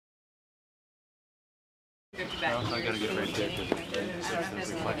I gotta get right there because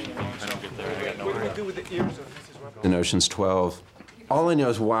the reflection thing. If I don't get there, I got nowhere. What do we do with the ears of Mrs. Reuben? In Ocean's 12, all I know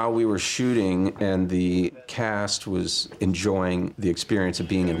is while we were shooting and the cast was enjoying the experience of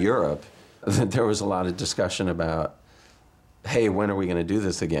being in Europe, there was a lot of discussion about, hey, when are we going to do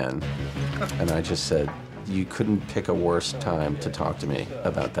this again? And I just said, you couldn't pick a worse time to talk to me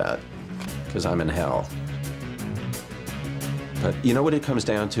about that, because I'm in hell. But you know what it comes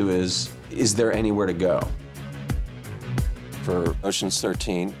down to is there anywhere to go? For Ocean's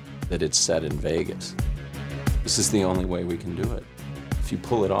 13, that it's set in Vegas. This is the only way we can do it. If you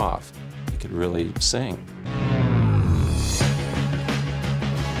pull it off, you could really sing.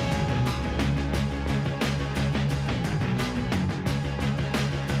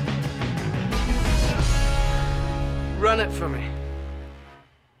 Run it for me.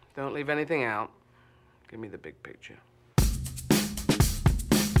 Don't leave anything out. Give me the big picture.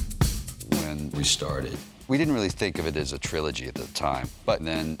 When we started, we didn't really think of it as a trilogy at the time. But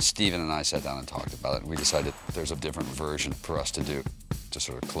then Steven and I sat down and talked about it, and we decided there's a different version for us to do to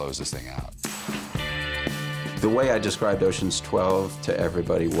sort of close this thing out. The way I described Ocean's 12 to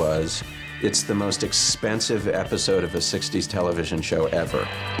everybody was, it's the most expensive episode of a 60s television show ever.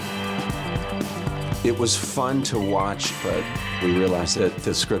 It was fun to watch, but we realized that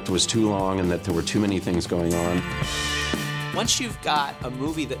the script was too long and that there were too many things going on. Once you've got a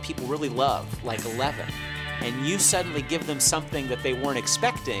movie that people really love, like 11, and you suddenly give them something that they weren't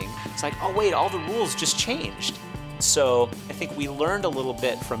expecting, it's like, oh wait, all the rules just changed. So I think we learned a little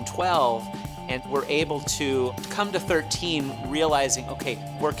bit from 12, and we're able to come to 13 realizing, okay,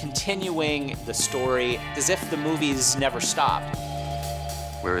 we're continuing the story as if the movie's never stopped.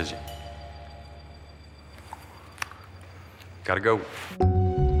 Where is he? Gotta go.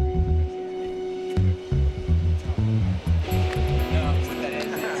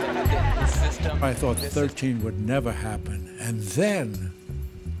 I thought 13 would never happen. And then,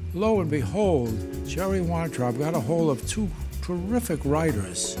 lo and behold, Jerry Weintraub got a hold of two terrific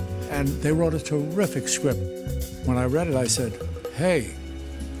writers, and they wrote a terrific script. When I read it, I said, hey,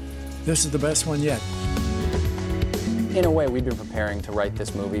 this is the best one yet. In a way, we've been preparing to write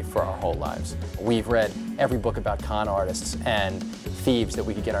this movie for our whole lives. We've read every book about con artists and thieves that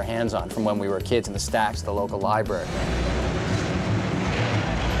we could get our hands on from when we were kids in the stacks at the local library.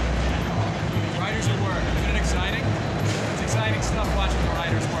 Writers at work. Isn't it exciting? It's exciting stuff watching the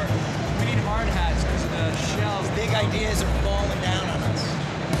writers work. We need hard hats because the shells. Big ideas are falling down on us.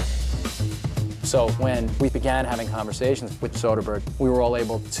 So when we began having conversations with Soderbergh, we were all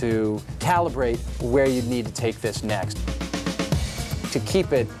able to calibrate where you'd need to take this next. To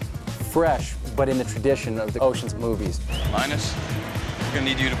keep it fresh, but in the tradition of the Ocean's movies. Linus, we're gonna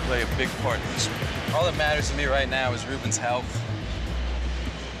need you to play a big part in this. All that matters to me right now is Reuben's health.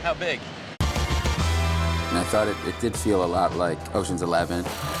 How big? And I thought it did feel a lot like Ocean's 11.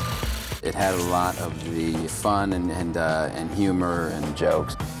 It had a lot of the fun and humor and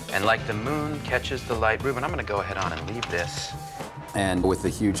jokes. And like the moon catches the light, Reuben, I'm gonna go ahead on and leave this. And with the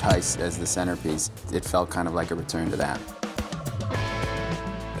huge heist as the centerpiece, it felt kind of like a return to that.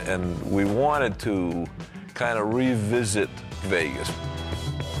 And we wanted to kind of revisit Vegas.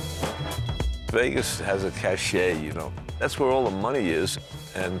 Vegas has a cachet, you know. That's where all the money is,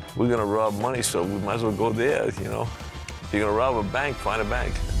 and we're gonna rob money, so we might as well go there, you know. If you're gonna rob a bank, find a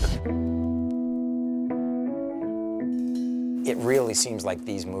bank. It really seems like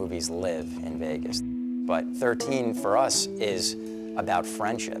these movies live in Vegas. But 13 for us is about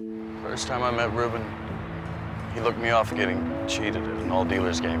friendship. First time I met Reuben, he looked me off getting cheated at an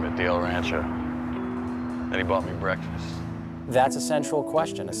all-dealers game at Dell Rancho. Then he bought me breakfast. That's a central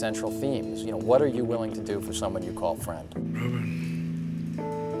question, a central theme. Is, you know, what are you willing to do for someone you call friend? Reuben,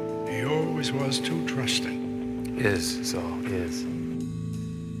 he always was too trusting. Saul, is.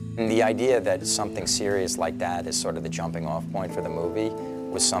 And the idea that something serious like that is sort of the jumping-off point for the movie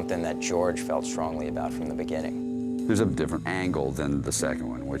was something that George felt strongly about from the beginning. There's a different angle than the second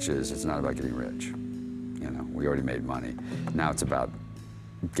one, which is it's not about getting rich. You know, we already made money. Now it's about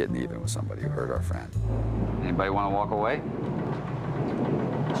getting even with somebody who hurt our friend. Anybody want to walk away?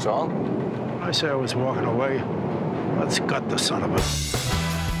 Saul? I say I was walking away. Let's gut the son of a...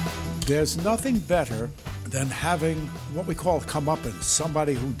 There's nothing better than having what we call comeuppance,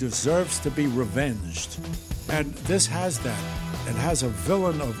 somebody who deserves to be revenged. And this has that. It has a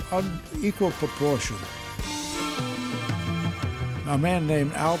villain of unequal proportion. A man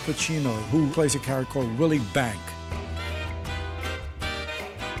named Al Pacino, who plays a character called Willie Bank.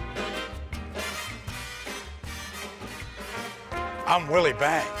 I'm Willie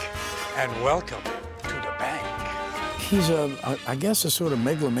Bank, and welcome to the bank. He's I guess, a sort of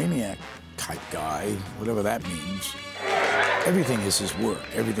megalomaniac type guy, whatever that means. Everything is his work.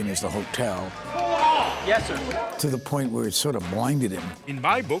 Everything is the hotel. Yes, sir. To the point where it sort of blinded him. In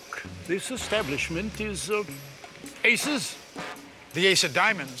my book, this establishment is aces. The ace of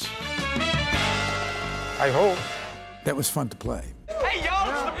diamonds. I hope. That was fun to play. Hey, y'all,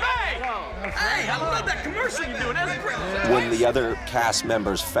 it's the bag! Hey, I love that commercial you're doing. That's great. When the other cast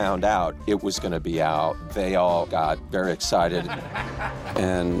members found out it was going to be out, they all got very excited.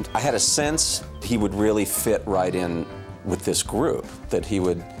 And I had a sense he would really fit right in with this group, that he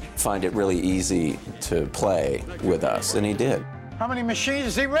would find it really easy to play with us, and he did. How many machines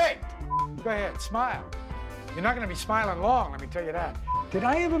has he rigged? Go ahead, smile. You're not going to be smiling long, let me tell you that. Did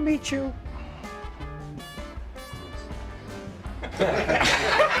I ever meet you?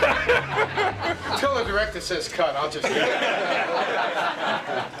 Until the director says cut, I'll just...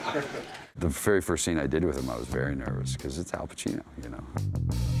 The very first scene I did with him, I was very nervous, because it's Al Pacino, you know.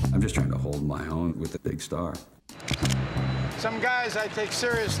 I'm just trying to hold my own with the big star. Some guys I take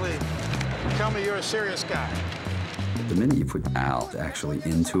seriously tell me you're a serious guy. The minute you put Al actually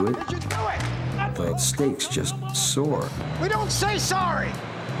into it, the stakes just soar. We don't say sorry.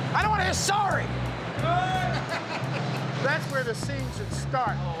 I don't want to hear sorry. That's where the scene should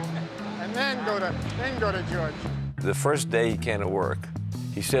start, and then go to George. The first day he came to work,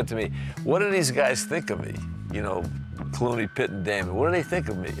 he said to me, "What do these guys think of me? You know, Clooney, Pitt, and Damon. What do they think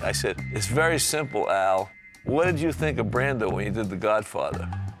of me?" I said, "It's very simple, Al. What did you think of Brando when you did The Godfather?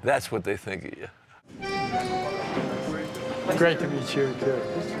 That's what they think of you." Great to meet you, too.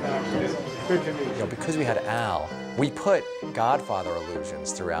 Good to meet you. You know, because we had Al, we put Godfather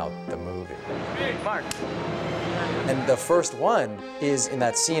allusions throughout the movie. Hey, Mark. And the first one is in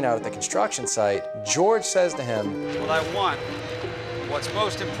that scene out at the construction site. George says to him, What's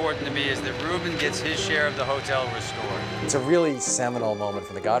most important to me is that Reuben gets his share of the hotel restored. it's a really seminal moment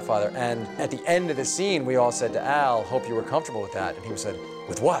for The Godfather. And at the end of the scene, we all said to Al, hope you were comfortable with that. And he said,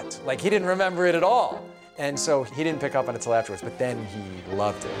 with what? Like, he didn't remember it at all. And so he didn't pick up on it till afterwards, but then he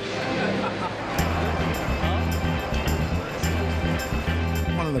loved it.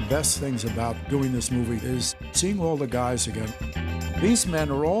 One of the best things about doing this movie is seeing all the guys again. These men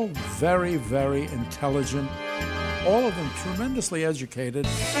are all very, very intelligent, all of them tremendously educated,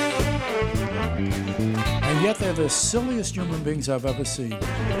 and yet they're the silliest human beings I've ever seen.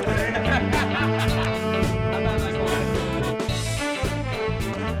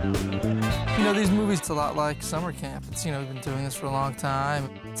 You know, these movies, it's a lot like summer camp. It's, you know, we've been doing this for a long time.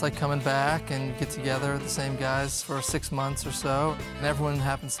 It's like coming back and get together, the same guys for 6 months or so, and everyone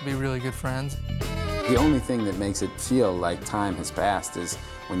happens to be really good friends. The only thing that makes it feel like time has passed is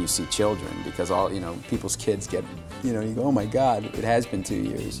when you see children, because all, you know, people's kids get, you know, you go, oh my God, it has been 2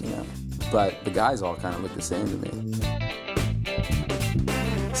 years, you know. But the guys all kind of look the same to me.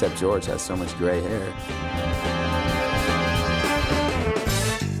 Except George has so much gray hair.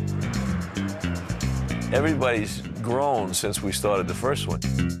 Everybody's grown since we started the first one.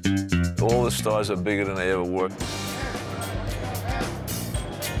 All the stars are bigger than they ever were.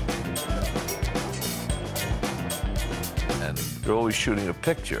 And they're always shooting a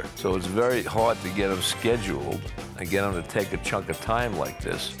picture, so it's very hard to get them scheduled and get them to take a chunk of time like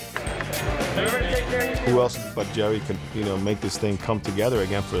this. Who else but Jerry could, you know, make this thing come together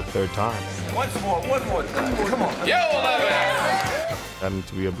again for a third time? One more time. Come on. Yo, And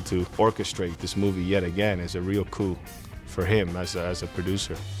to be able to orchestrate this movie yet again is a real coup for him as a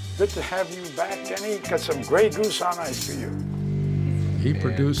producer. Good to have you back, Denny. Got some Grey Goose on ice for you. He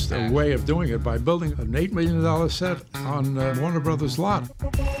produced a way of doing it by building an $8 million set on Warner Brothers lot,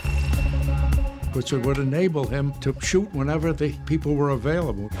 which would enable him to shoot whenever the people were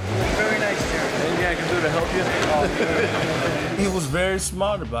available. Very nice, Jerry. Anything I can do to help you? He was very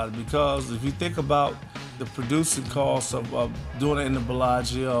smart about it, because if you think about the producing costs of doing it in the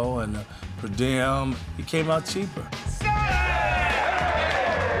Bellagio and the per diem, it came out cheaper.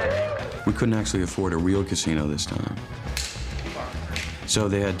 We couldn't actually afford a real casino this time. So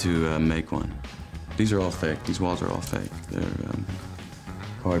they had to make one. These are all fake. These walls are all fake. They're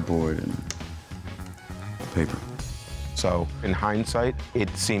cardboard and paper. So in hindsight, it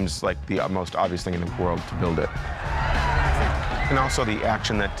seems like the most obvious thing in the world to build it. And also the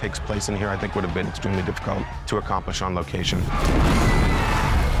action that takes place in here, I think, would have been extremely difficult to accomplish on location.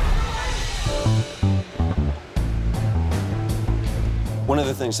 One of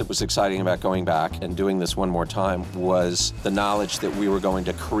the things that was exciting about going back and doing this one more time was the knowledge that we were going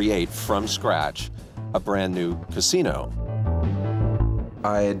to create from scratch a brand new casino.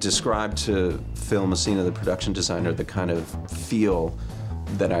 I had described to Phil Messina, the production designer, the kind of feel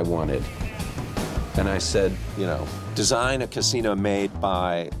that I wanted. And I said, you know, design a casino made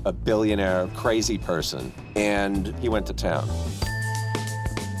by a billionaire crazy person. And he went to town.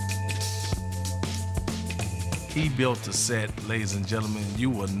 He built a set, ladies and gentlemen, you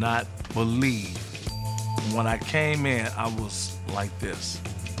will not believe. When I came in, I was like this.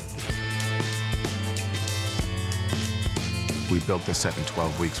 We built this set in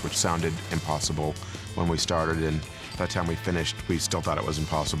 12 weeks, which sounded impossible when we started, and by the time we finished, we still thought it was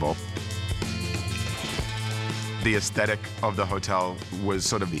impossible. The aesthetic of the hotel was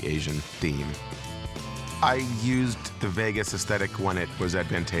sort of the Asian theme. I used the Vegas aesthetic when it was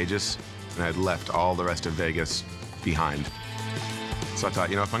advantageous, and I'd left all the rest of Vegas behind. So I thought,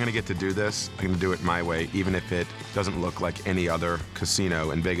 you know, if I'm gonna get to do this, I'm gonna do it my way, even if it doesn't look like any other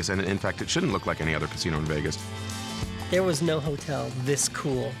casino in Vegas. And in fact, it shouldn't look like any other casino in Vegas. There was no hotel this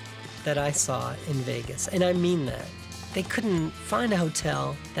cool that I saw in Vegas, and I mean that. They couldn't find a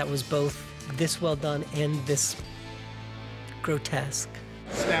hotel that was both this well done and this grotesque.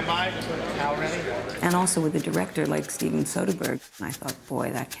 Stand by, how ready? And also with a director like Steven Soderbergh, I thought,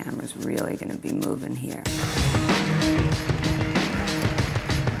 boy, that camera's really going to be moving here.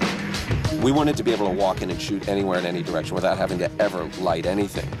 We wanted to be able to walk in and shoot anywhere in any direction without having to ever light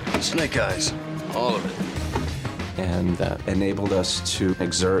anything. Snake eyes, all of it. And that enabled us to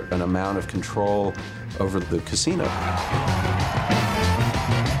exert an amount of control over the casino.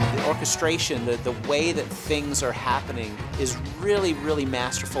 The orchestration, the way that things are happening is really, really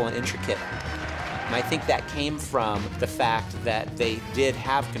masterful and intricate. And I think that came from the fact that they did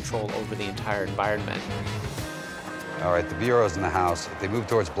have control over the entire environment. All right, the bureau's in the house. If they move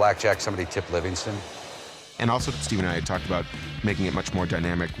towards blackjack, somebody tip Livingston. And also, Steve and I had talked about making it much more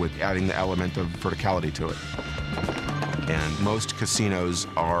dynamic with adding the element of verticality to it. And most casinos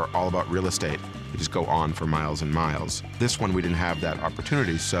are all about real estate. They just go on for miles and miles. This one, we didn't have that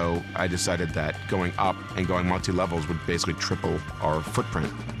opportunity, so I decided that going up and going multi-levels would basically triple our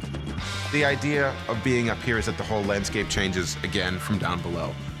footprint. The idea of being up here is that the whole landscape changes again from down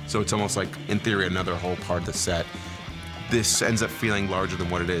below. So it's almost like, in theory, another whole part of the set. This ends up feeling larger than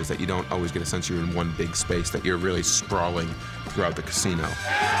what it is, that you don't always get a sense you're in one big space, that you're really sprawling throughout the casino.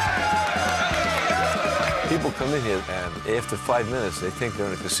 People come in here and after 5 minutes, they think they're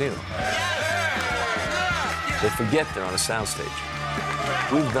in a casino. They forget they're on a soundstage.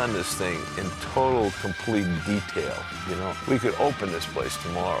 We've done this thing in total, complete detail, you know. We could open this place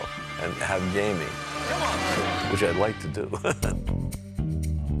tomorrow and have gaming, which I'd like to do.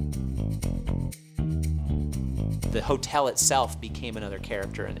 The hotel itself became another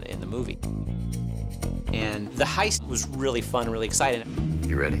character in the movie. And the heist was really fun, really exciting.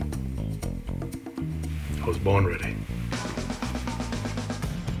 You ready? I was born ready.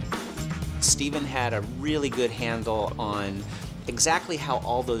 Steven had a really good handle on exactly how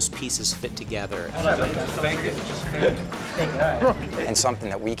all those pieces fit together. Thank you. And something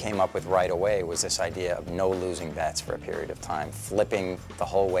that we came up with right away was this idea of no losing bets for a period of time, flipping the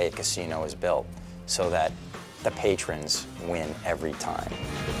whole way a casino is built so that the patrons win every time.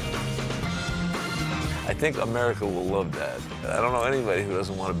 I think America will love that. I don't know anybody who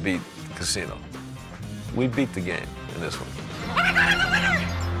doesn't want to beat the casino. We beat the game in this one.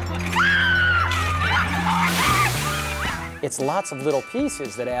 It's lots of little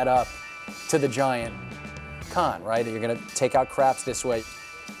pieces that add up to the giant con, right? You're gonna take out craps this way,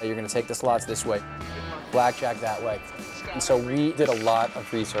 you're gonna take the slots this way, blackjack that way. And so we did a lot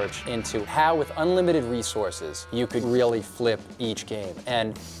of research into how, with unlimited resources, you could really flip each game.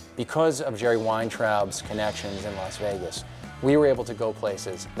 And because of Jerry Weintraub's connections in Las Vegas, we were able to go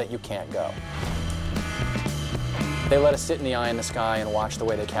places that you can't go. They let us sit in the eye in the sky and watch the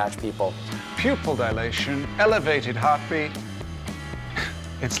way they catch people. Pupil dilation, elevated heartbeat.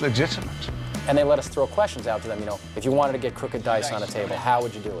 It's legitimate. And they let us throw questions out to them, you know, if you wanted to get crooked dice on a table, how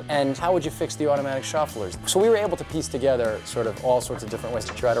would you do it? And how would you fix the automatic shufflers? So we were able to piece together sort of all sorts of different ways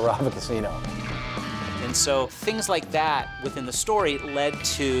to try to rob a casino. And so things like that within the story led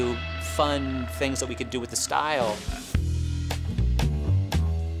to fun things that we could do with the style.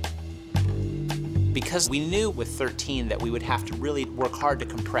 Because we knew with 13 that we would have to really work hard to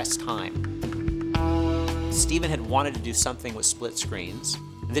compress time. Steven had wanted to do something with split screens.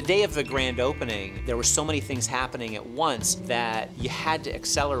 The day of the grand opening, there were so many things happening at once that you had to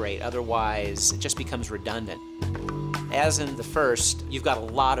accelerate, otherwise it just becomes redundant. As in the first, you've got a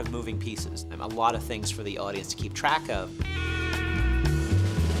lot of moving pieces and a lot of things for the audience to keep track of.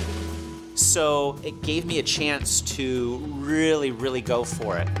 So it gave me a chance to really, really go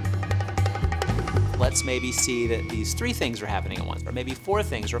for it. Let's maybe see that these 3 things are happening at once, or maybe 4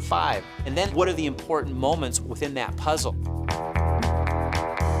 things, or 5. And then what are the important moments within that puzzle?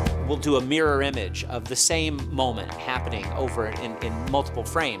 we'll do a mirror image of the same moment happening over in multiple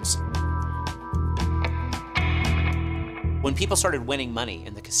frames. When people started winning money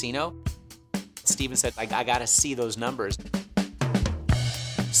in the casino, Steven said, I gotta see those numbers.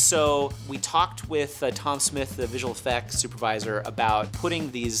 So we talked with Tom Smith, the visual effects supervisor, about putting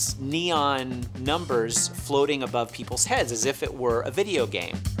these neon numbers floating above people's heads as if it were a video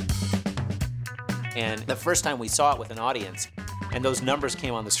game. And the first time we saw it with an audience, and those numbers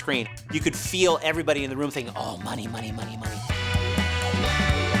came on the screen, you could feel everybody in the room thinking, oh, money, money, money, money.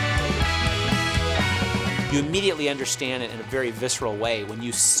 You immediately understand it in a very visceral way when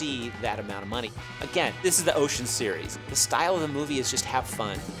you see that amount of money. Again, this is the Ocean series. The style of the movie is just have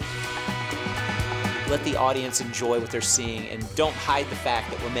fun. Let the audience enjoy what they're seeing, and don't hide the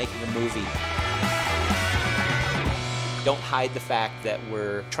fact that we're making a movie. Don't hide the fact that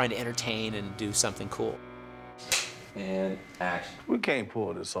we're trying to entertain and do something cool. And action. We can't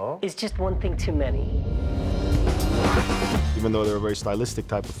pull this off. It's just one thing too many. Even though they're a very stylistic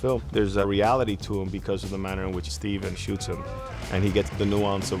type of film, there's a reality to them because of the manner in which Steven shoots him. And he gets the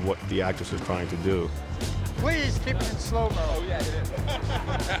nuance of what the actress is trying to do. Please keep it in slow-mo. Oh, yeah,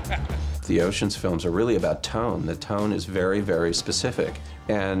 it is. The Ocean's films are really about tone. The tone is very, very specific.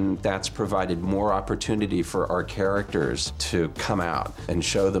 And that's provided more opportunity for our characters to come out and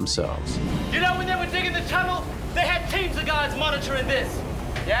show themselves. You know, when they were digging the tunnel, they had teams of guys monitoring this.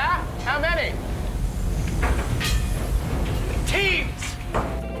 Yeah? How many? Teams!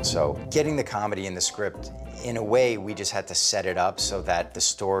 So getting the comedy in the script, in a way, we just had to set it up so that the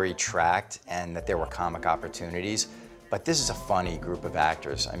story tracked and that there were comic opportunities. But this is a funny group of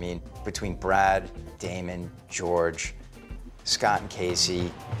actors. I mean, between Brad, Damon, George, Scott and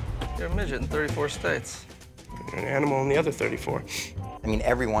Casey. You're a midget in 34 states. You're an animal in the other 34. I mean,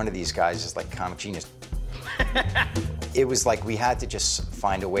 every one of these guys is like comic genius. It was like we had to just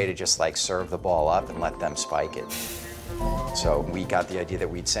find a way to just like serve the ball up and let them spike it. So we got the idea that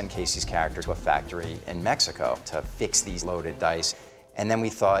we'd send Casey's character to a factory in Mexico to fix these loaded dice. And then we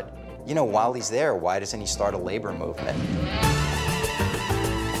thought, you know, while he's there, why doesn't he start a labor movement?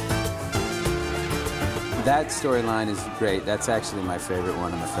 That storyline is great. That's actually my favorite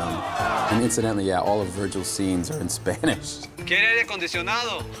one in the film. And incidentally, yeah, all of Virgil's scenes are in Spanish. ¿Quiere aire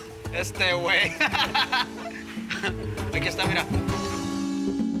acondicionado? Este güey. Aquí está, mira.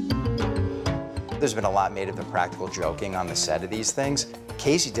 There's been a lot made of the practical joking on the set of these things.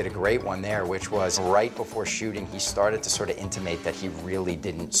 Casey did a great one there, which was right before shooting, he started to sort of intimate that he really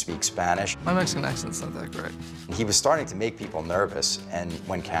didn't speak Spanish. My Mexican accent's not that great. He was starting to make people nervous, and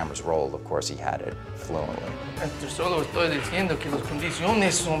when cameras rolled, of course, he had it fluently. Solo estoy diciendo que las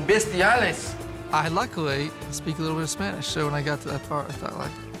condiciones son bestiales. I luckily speak a little bit of Spanish, so when I got to that part, I thought,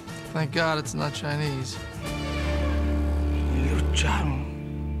 like, thank God it's not Chinese. Lucharon.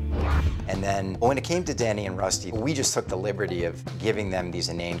 And then when it came to Danny and Rusty, we just took the liberty of giving them these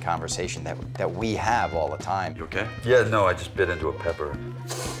inane conversations that we have all the time. You okay? Yeah, no, I just bit into a pepper.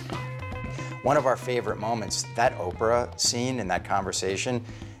 One of our favorite moments, that Oprah scene and that conversation,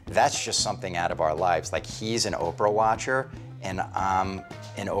 that's just something out of our lives. Like, he's an Oprah watcher and I'm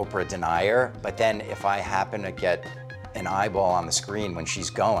an Oprah denier, but then if I happen to get an eyeball on the screen when she's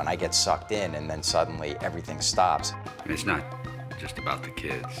going, I get sucked in and then suddenly everything stops. It's not just about the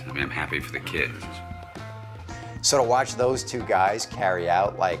kids. I mean, I'm happy for the kids. So to watch those two guys carry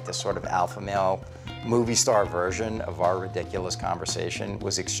out like the sort of alpha male movie star version of our ridiculous conversation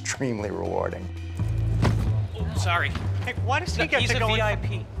was extremely rewarding. Sorry. Hey, why does he get to go in?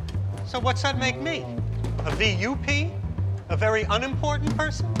 VIP. So what's that make me? A VUP? A very unimportant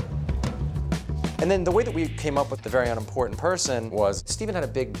person? And then the way that we came up with the very unimportant person was Steven had a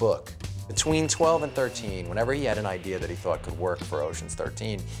big book. Between 12 and 13, whenever he had an idea that he thought could work for Ocean's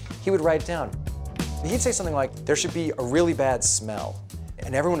 13, he would write it down. He'd say something like, there should be a really bad smell,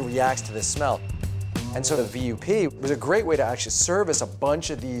 and everyone reacts to this smell. And so the VUP was a great way to actually service a bunch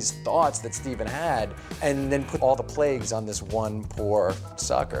of these thoughts that Steven had, and then put all the plagues on this one poor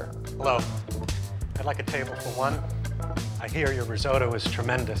sucker. Hello. I'd like a table for one. I hear your risotto is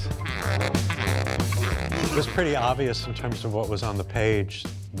tremendous. It was pretty obvious in terms of what was on the page,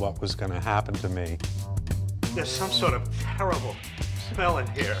 what was going to happen to me. There's some sort of terrible smell in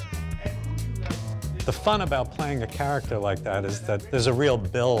here. The fun about playing a character like that is that there's a real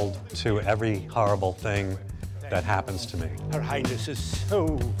build to every horrible thing that happens to me. Her Highness is so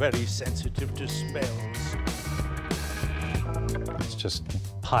very sensitive to smells. It's just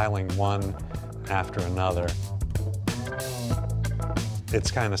piling one after another. It's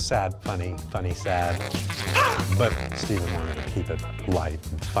kind of sad, funny, funny, sad. But Steven wanted to keep it light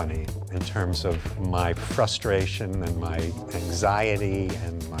and funny in terms of my frustration and my anxiety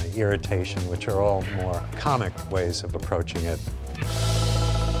and my irritation, which are all more comic ways of approaching it.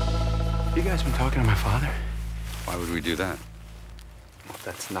 You guys been talking to my father? Why would we do that? Well,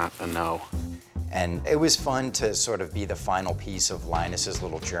 that's not a no. And it was fun to sort of be the final piece of Linus's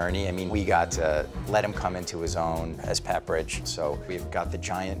little journey. I mean, we got to let him come into his own as Pepperidge. So we've got the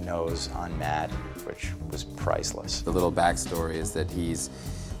giant nose on Matt, which was priceless. The little backstory is that he's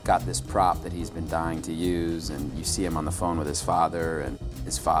got this prop that he's been dying to use, and you see him on the phone with his father, and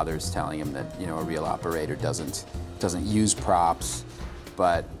his father's telling him that, you know, a real operator doesn't use props.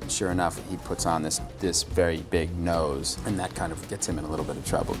 But sure enough, he puts on this very big nose, and that kind of gets him in a little bit of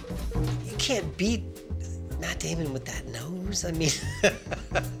trouble. You can't beat Matt Damon with that nose. I mean...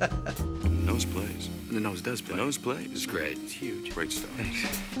 The nose plays. The nose does play. The nose plays. It's great. It's huge. Great stuff. Thanks.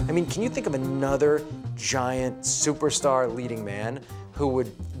 I mean, can you think of another giant superstar leading man who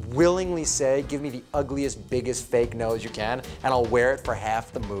would willingly say, give me the ugliest, biggest fake nose you can, and I'll wear it for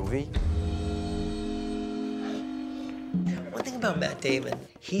half the movie? One thing about Matt Damon,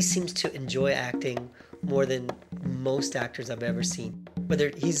 he seems to enjoy acting more than most actors I've ever seen.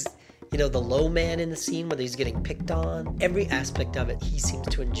 Whether he's, you know, the low man in the scene, whether he's getting picked on, every aspect of it he seems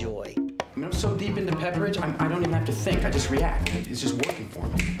to enjoy. I mean, I'm so deep into Pepperidge, I don't even have to think. I just react. It's just working for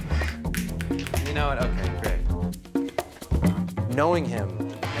me. You know what? Okay, great. Knowing him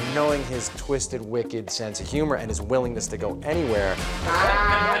and knowing his twisted, wicked sense of humor and his willingness to go anywhere.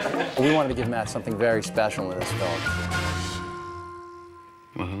 We wanted to give Matt something very special in this film.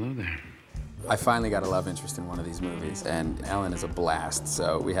 Well, hello there. I finally got a love interest in one of these movies, and Ellen is a blast,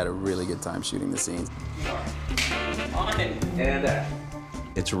 so we had a really good time shooting the scenes.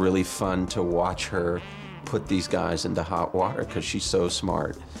 It's really fun to watch her put these guys into hot water because she's so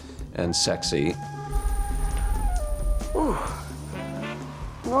smart and sexy. Ooh.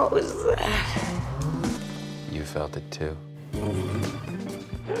 What was that? You felt it too.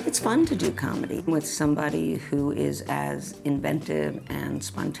 It's fun to do comedy with somebody who is as inventive and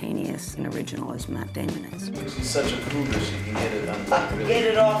spontaneous and original as Matt Damon is. She's such a cougar, she can get it on. Get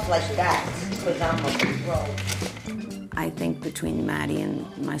it off like that, because I'm a pro. I think between Maddie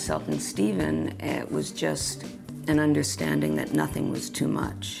and myself and Steven, it was just an understanding that nothing was too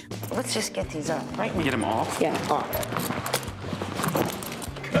much. Let's just get these up right now. Get them off? Yeah,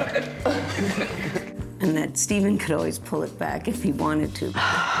 and that Steven could always pull it back if he wanted to.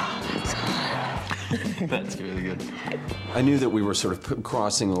 That's really good. I knew that we were sort of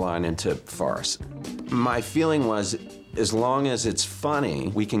crossing the line into farce. My feeling was, as long as it's funny,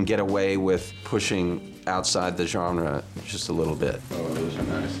 we can get away with pushing outside the genre just a little bit. Oh, those are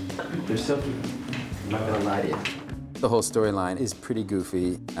nice. There's something, I'm not gonna lie to you. The whole storyline is pretty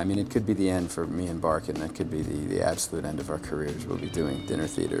goofy. I mean, it could be the end for me and Barkin. It could be the absolute end of our careers. We'll be doing dinner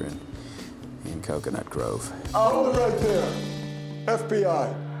theater in Coconut Grove. Hold it right there.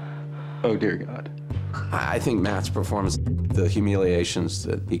 FBI. Oh, dear God. I think Matt's performance, the humiliations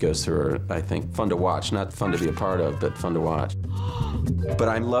that he goes through are, I think, fun to watch. Not fun to be a part of, but fun to watch. But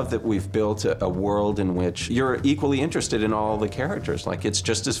I love that we've built a world in which you're equally interested in all the characters. Like, it's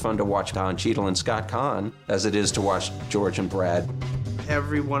just as fun to watch Don Cheadle and Scott Caan as it is to watch George and Brad.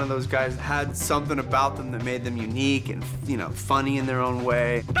 Every one of those guys had something about them that made them unique and, you know, funny in their own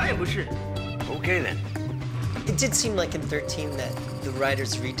way. Okay, then. It did seem like in 13 that the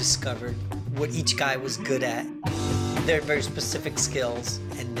writers rediscovered what each guy was good at. Their very specific skills,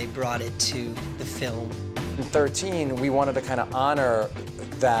 and they brought it to the film. In 13, we wanted to kind of honor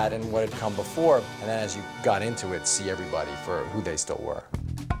that and what had come before, and then as you got into it, see everybody for who they still were.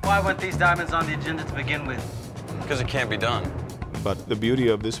 Why weren't these diamonds on the agenda to begin with? Because it can't be done. But the beauty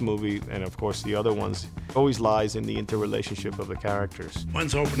of this movie, and of course the other ones, always lies in the interrelationship of the characters.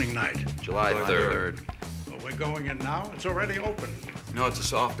 When's opening night? July 3rd. Well, we're going in now? It's already open. No, it's a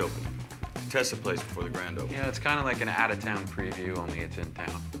soft opening. Test the place before the grand opening. Yeah, it's kind of like an out-of-town preview, only it's in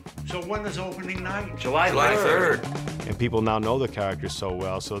town. So when is opening night? July 3rd. And people now know the characters so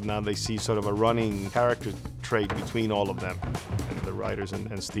well, so now they see sort of a running character trait between all of them, and the writers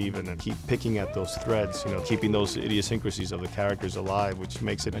and Steven, and keep picking at those threads, you know, keeping those idiosyncrasies of the characters alive, which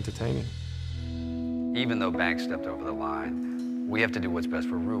makes it entertaining. Even though Bank stepped over the line, we have to do what's best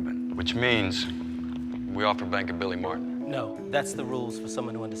for Reuben. Which means we offer Bank a Billy Martin. No, that's the rules for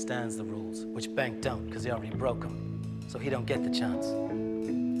someone who understands the rules, which Bank don't, because he already broke them. So he don't get the chance.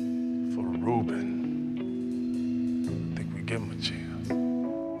 For Reuben, I think we give him a chance.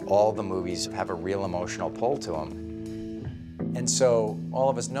 All the movies have a real emotional pull to them. And so all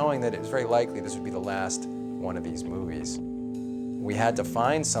of us knowing that it was very likely this would be the last one of these movies, We had to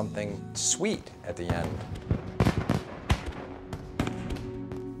find something sweet at the end.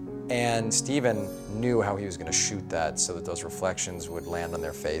 And Steven knew how he was going to shoot that so that those reflections would land on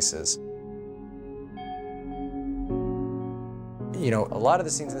their faces. You know, a lot of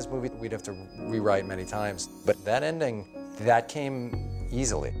the scenes in this movie we'd have to rewrite many times, but that ending, that came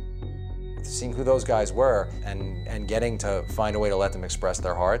easily. Seeing who those guys were and getting to find a way to let them express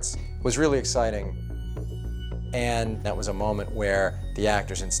their hearts was really exciting. And that was a moment where the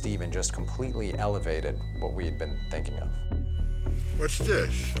actors and Steven just completely elevated what we had been thinking of. What's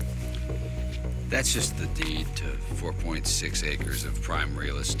this? That's just the deed to 4.6 acres of prime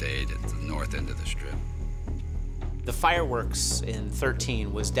real estate at the north end of the Strip. The fireworks in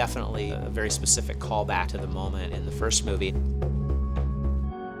 13 was definitely a very specific callback to the moment in the first movie.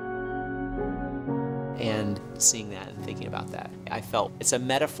 And seeing that and thinking about that, I felt it's a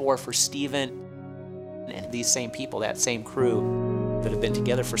metaphor for Steven and these same people, that same crew that have been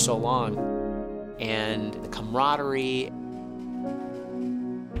together for so long, and the camaraderie,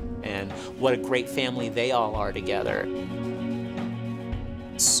 and what a great family they all are together.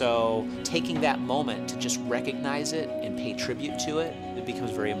 So taking that moment to just recognize it and pay tribute to it, it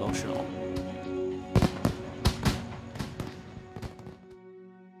becomes very emotional.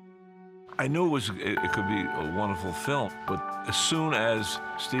 I knew it could be a wonderful film, but as soon as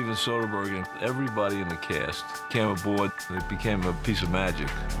Steven Soderbergh and everybody in the cast came aboard, it became a piece of magic.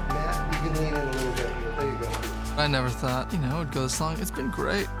 Matt, you can lean in a little bit here. There you go. I never thought, it'd go this long. It's been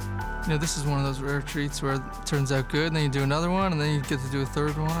great. This is one of those rare treats where it turns out good, and then you do another one, and then you get to do a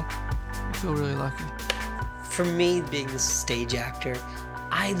third one. I feel really lucky. For me, being a stage actor,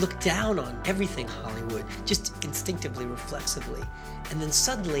 I look down on everything Hollywood, just instinctively, reflexively. And then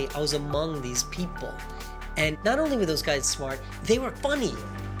suddenly, I was among these people. And not only were those guys smart, they were funny.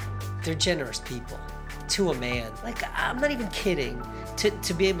 They're generous people, to a man. Like, I'm not even kidding,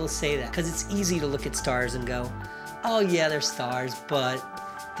 to be able to say that, because it's easy to look at stars and go, oh yeah, they're stars, but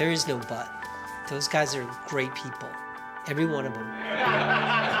there is no but. Those guys are great people, every one of them.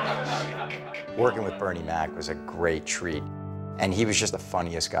 Working with Bernie Mac was a great treat. And he was just the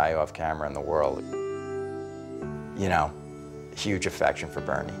funniest guy off camera in the world. Huge affection for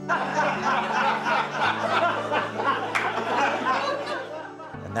Bernie.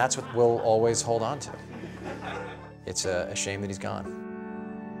 And that's what we'll always hold on to. It's a shame that he's gone.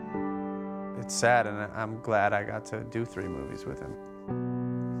 It's sad, and I'm glad I got to do 3 movies with him.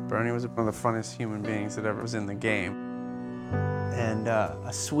 Bernie was one of the funnest human beings that ever was in the game. And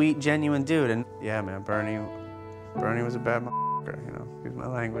a sweet, genuine dude. And yeah, man, Bernie was a bad motherfucker, excuse my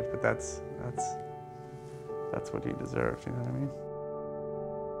language, but that's what he deserved, you know what I mean?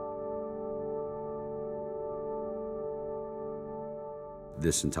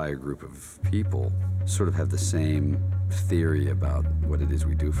 This entire group of people sort of have the same theory about what it is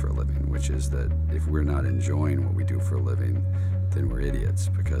we do for a living, which is that if we're not enjoying what we do for a living, then we're idiots,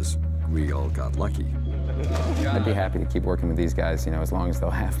 because we all got lucky. I'd be happy to keep working with these guys, as long as they'll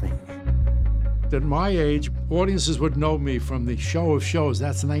have me. At my age, audiences would know me from the Show of Shows,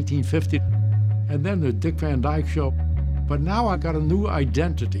 that's 1950, and then the Dick Van Dyke Show. But now I got a new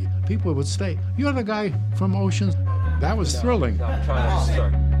identity. People would say, you're the guy from Oceans. That was thrilling.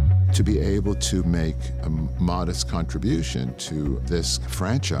 To be able to make a modest contribution to this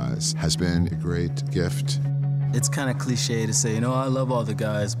franchise has been a great gift. It's kind of cliche to say, I love all the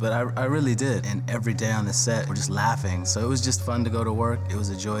guys, but I really did. And every day on the set, we're just laughing. So it was just fun to go to work. It was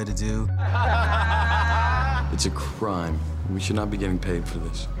a joy to do. It's a crime. We should not be getting paid for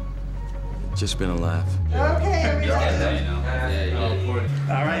this. It's just been a laugh. Okay, everybody.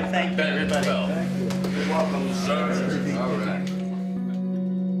 All right, thank you, everybody. You're welcome, sir. All right.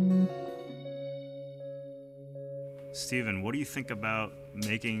 Steven, what do you think about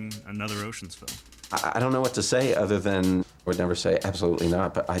making another Oceans film? I don't know what to say other than, I would never say absolutely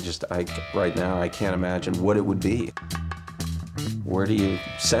not, but right now, I can't imagine what it would be. Where do you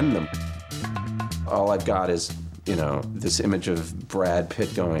send them? All I've got is, this image of Brad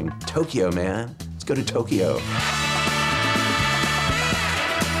Pitt going, Tokyo, man, let's go to Tokyo.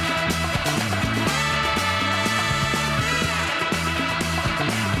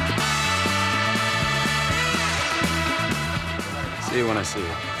 See you when I see you.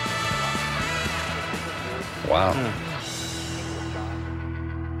 Wow.